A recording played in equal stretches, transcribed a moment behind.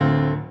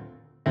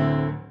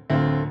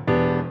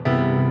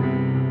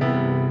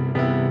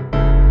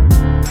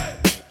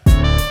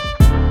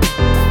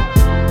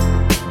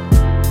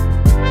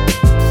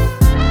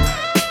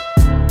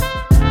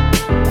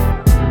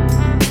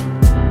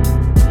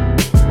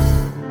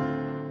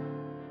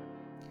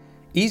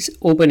Is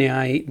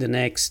OpenAI the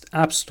next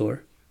App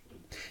Store?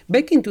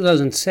 Back in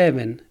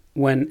 2007,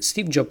 when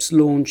Steve Jobs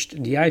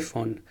launched the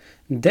iPhone,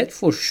 that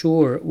for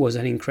sure was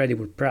an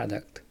incredible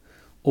product.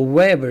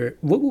 However,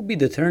 what would be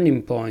the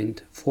turning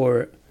point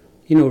for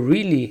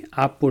really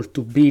Apple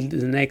to build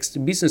the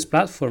next business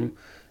platform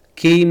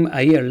came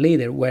a year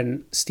later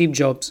when Steve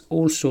Jobs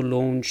also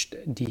launched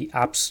the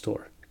App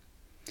Store.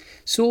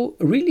 So,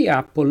 really,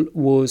 Apple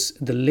was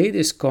the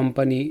latest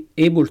company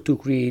able to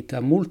create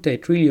a multi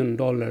trillion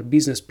dollar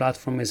business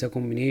platform as a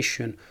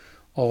combination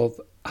of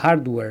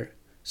hardware,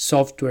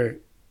 software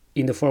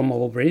in the form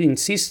of operating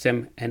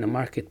system, and a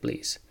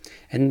marketplace.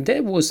 And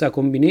that was a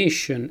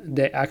combination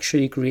that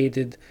actually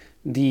created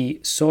the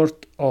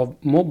sort of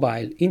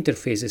mobile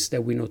interfaces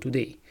that we know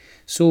today.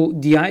 So,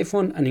 the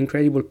iPhone, an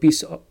incredible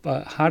piece of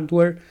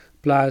hardware,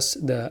 plus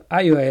the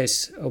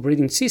iOS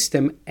operating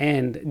system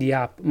and the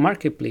app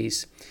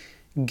marketplace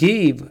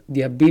gave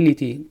the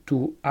ability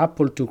to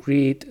Apple to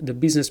create the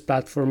business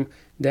platform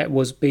that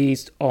was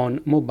based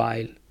on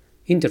mobile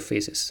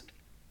interfaces.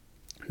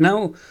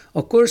 Now,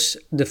 of course,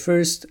 the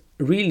first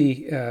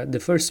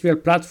real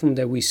platform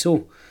that we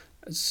saw,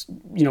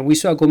 we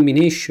saw a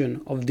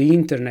combination of the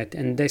internet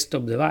and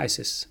desktop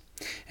devices.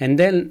 And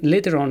then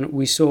later on,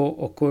 we saw,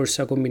 of course,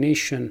 a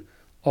combination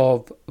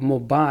of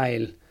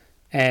mobile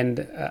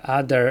and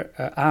other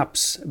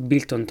apps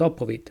built on top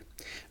of it.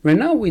 Right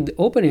now with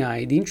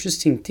OpenAI, the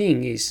interesting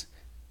thing is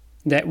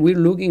that we're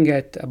looking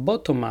at a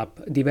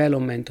bottom-up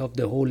development of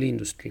the whole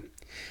industry.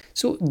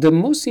 So the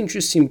most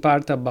interesting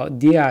part about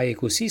the AI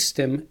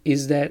ecosystem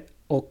is that,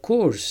 of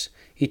course,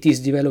 it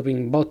is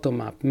developing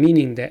bottom-up,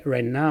 meaning that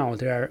right now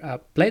there are a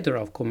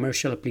plethora of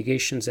commercial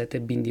applications that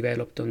have been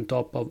developed on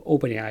top of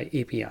OpenAI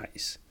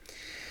APIs.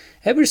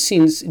 Ever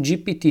since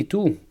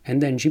GPT-2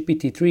 and then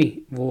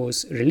GPT-3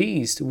 was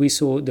released, we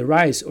saw the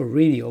rise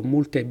already of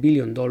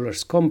multi-billion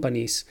dollars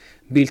companies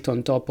built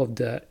on top of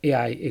the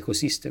AI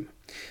ecosystem.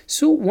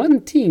 So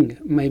one thing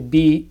might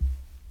be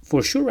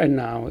for sure right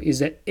now is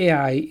that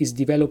AI is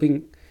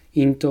developing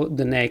into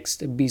the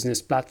next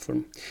business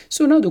platform.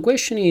 So now the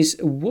question is,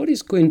 what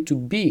is going to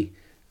be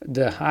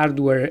the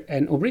hardware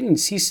and operating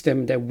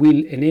system that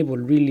will enable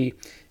really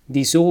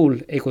this whole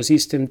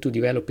ecosystem to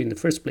develop in the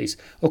first place?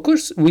 Of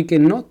course, we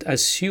cannot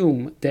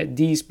assume that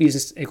this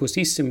business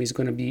ecosystem is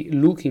going to be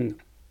looking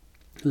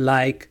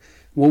like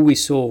what we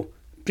saw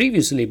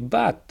previously,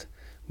 but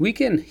we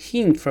can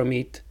hint from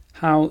it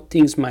how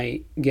things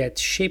might get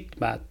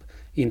shaped up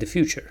in the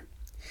future.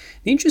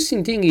 The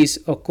interesting thing is,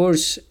 of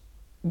course,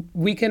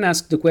 we can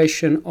ask the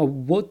question of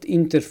what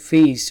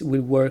interface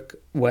will work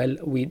well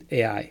with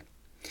AI.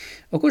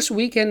 Of course,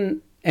 we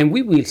can and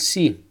we will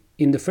see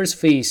in the first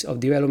phase of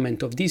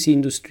development of this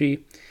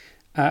industry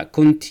a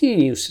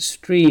continuous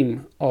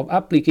stream of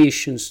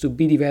applications to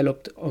be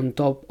developed on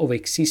top of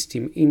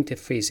existing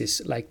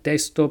interfaces like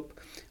desktop,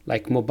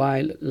 like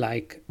mobile,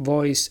 like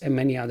voice, and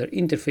many other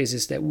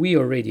interfaces that we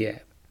already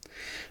have.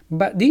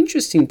 But the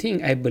interesting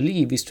thing, I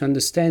believe, is to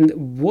understand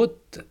what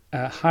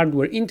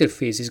hardware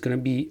interface is going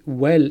to be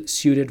well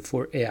suited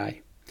for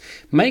AI.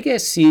 My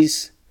guess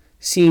is,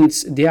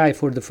 since the AI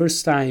for the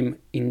first time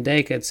in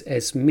decades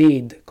has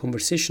made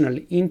conversational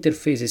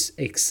interfaces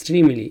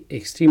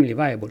extremely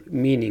viable,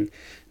 meaning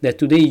that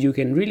today you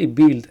can really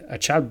build a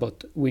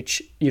chatbot,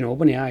 which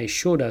OpenAI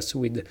showed us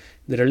with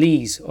the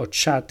release of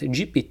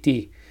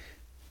ChatGPT.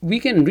 We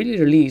can really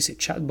release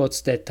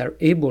chatbots that are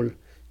able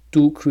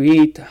to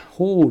create a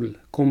whole,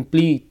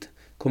 complete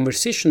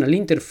conversational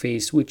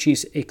interface which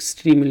is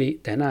extremely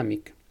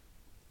dynamic.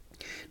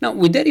 Now,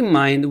 with that in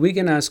mind, we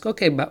can ask,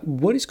 okay, but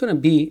what is going to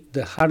be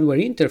the hardware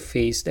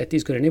interface that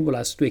is going to enable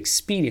us to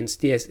experience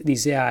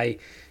this AI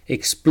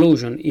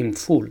explosion in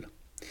full?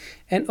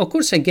 And of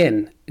course,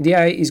 again, the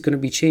AI is going to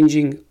be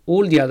changing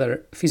all the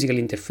other physical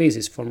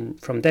interfaces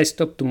from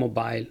desktop to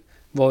mobile,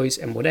 voice,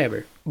 and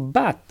whatever.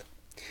 But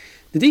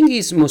the thing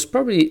is, most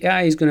probably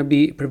AI is going to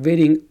be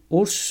pervading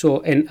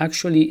also and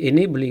actually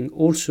enabling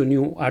also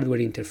new hardware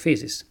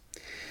interfaces.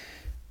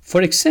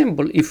 For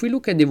example, if we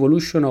look at the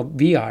evolution of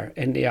VR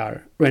and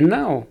AR, right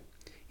now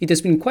it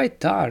has been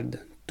quite hard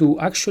to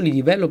actually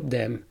develop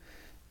them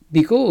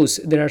because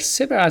there are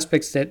several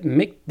aspects that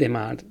make them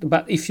hard.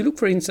 But if you look,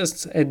 for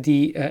instance, at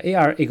the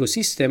AR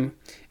ecosystem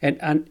and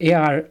an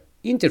AR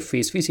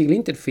interface, physical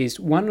interface,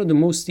 one of the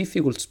most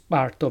difficult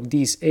part of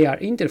this AR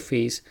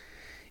interface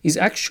is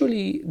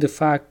actually the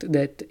fact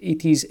that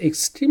it is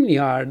extremely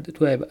hard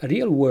to have a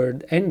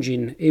real-world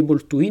engine able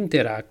to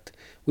interact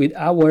with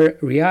our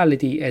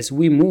reality as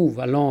we move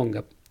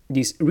along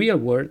this real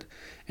world,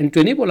 and to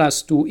enable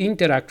us to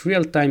interact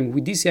real-time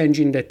with this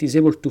engine that is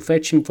able to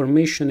fetch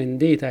information and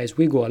data as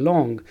we go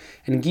along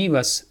and give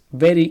us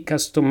very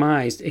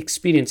customized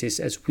experiences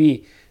as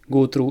we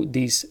go through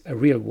this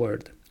real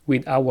world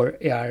with our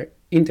AR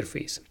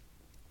interface.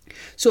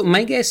 So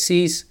my guess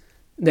is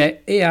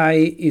that AI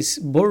is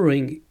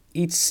borrowing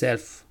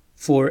itself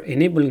for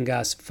enabling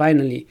us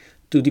finally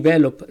to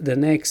develop the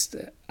next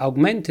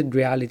augmented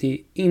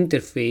reality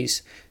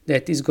interface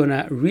that is going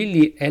to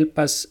really help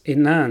us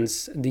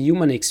enhance the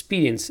human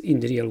experience in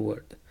the real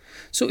world.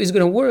 So it's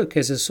going to work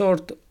as a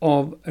sort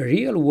of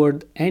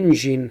real-world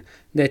engine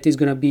that is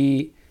going to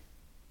be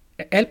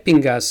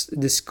helping us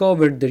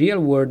discover the real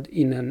world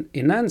in an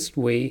enhanced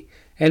way,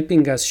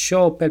 helping us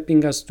shop,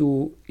 helping us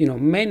do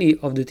many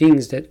of the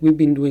things that we've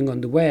been doing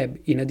on the web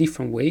in a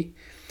different way.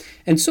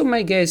 And so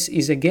my guess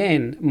is,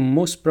 again,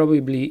 most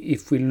probably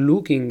if we're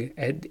looking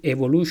at the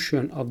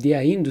evolution of the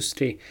AI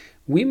industry,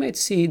 we might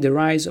see the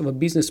rise of a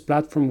business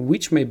platform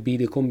which might be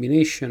the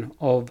combination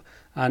of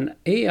an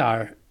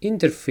AR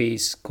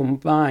interface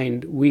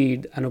combined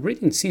with an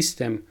operating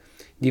system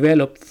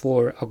developed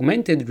for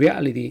augmented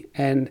reality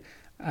and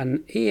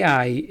an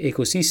AI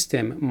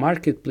ecosystem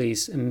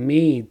marketplace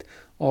made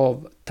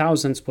of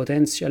thousands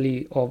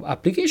potentially of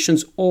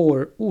applications,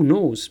 or who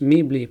knows,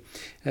 maybe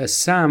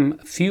some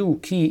few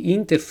key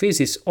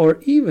interfaces, or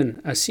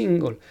even a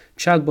single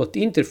chatbot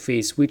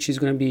interface, which is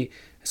going to be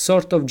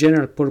sort of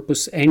general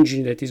purpose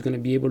engine that is going to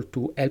be able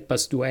to help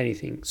us do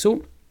anything.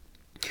 So,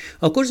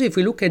 of course, if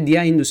we look at the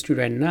AI industry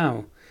right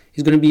now,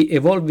 it's going to be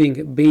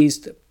evolving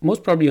based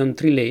most probably on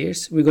 3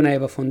 layers. We're going to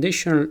have a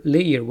foundational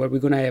layer where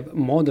we're going to have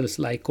models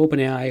like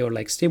OpenAI or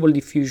like Stable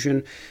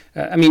Diffusion.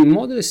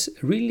 Models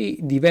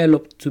really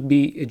developed to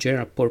be a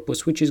general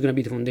purpose, which is going to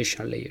be the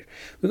foundational layer.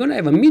 We're going to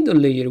have a middle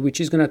layer,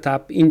 which is going to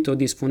tap into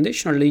this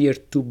foundational layer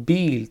to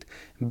build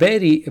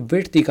very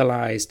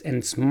verticalized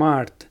and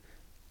smart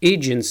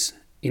agents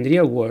in the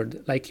real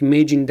world. Like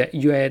imagine that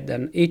you had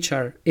an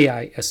HR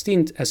AI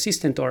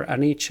assistant or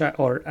an HR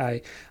or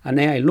an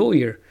AI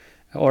lawyer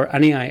or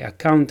an AI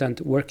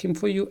accountant working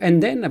for you,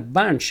 and then a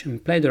bunch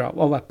and plethora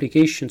of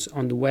applications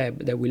on the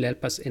web that will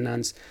help us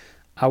enhance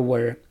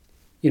our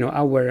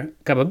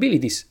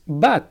capabilities.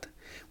 But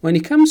when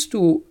it comes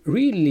to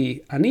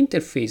really an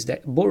interface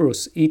that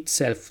borrows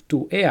itself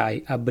to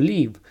AI, I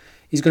believe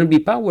is going to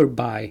be powered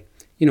by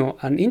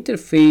an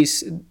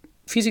interface,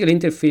 physical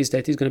interface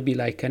that is going to be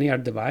like an AR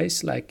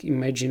device, like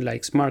imagine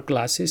like smart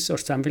glasses or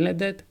something like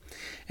that,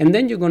 and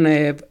then you're going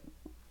to have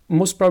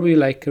most probably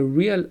like a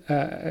real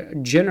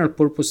general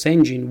purpose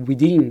engine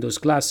within those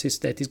glasses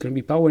that is going to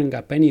be powering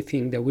up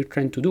anything that we're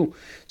trying to do.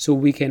 So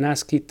we can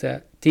ask it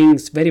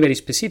things very, very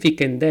specific,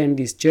 and then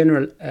this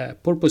general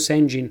purpose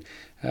engine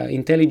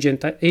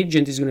intelligent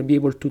agent is going to be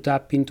able to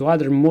tap into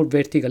other more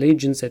vertical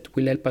agents that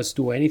will help us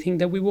do anything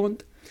that we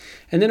want.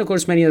 And then, of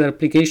course, many other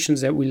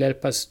applications that will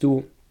help us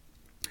do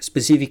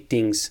specific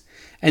things.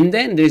 And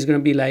then there's going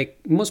to be like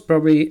most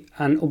probably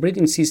an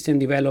operating system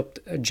developed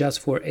just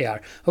for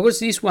AR. Of course,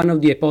 this is one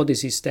of the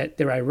hypotheses that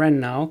there are right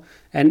now,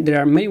 and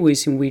there are many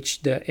ways in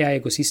which the AI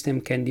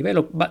ecosystem can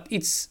develop, but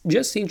it's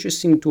just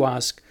interesting to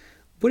ask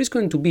what is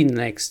going to be the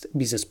next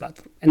business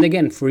platform. And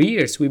again, for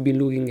years, we've been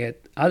looking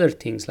at other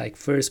things like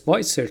first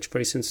voice search, for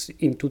instance,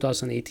 in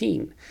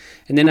 2018.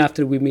 And then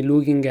after we've been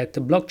looking at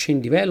the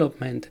blockchain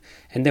development,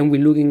 and then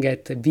we're looking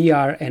at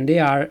VR and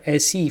AR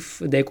as if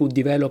they could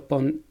develop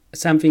on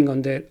something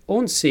on their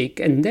own sake.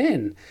 And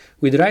then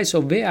with the rise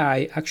of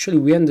AI, actually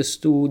we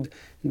understood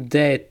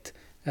that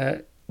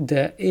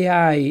the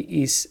AI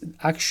is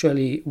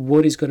actually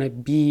what is going to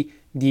be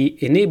the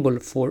enable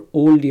for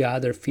all the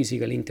other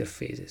physical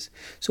interfaces.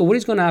 So what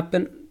is going to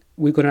happen?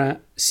 We're going to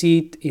see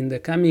it in the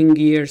coming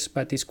years,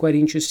 but it's quite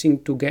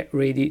interesting to get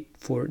ready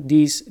for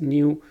this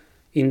new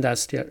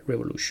industrial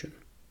revolution.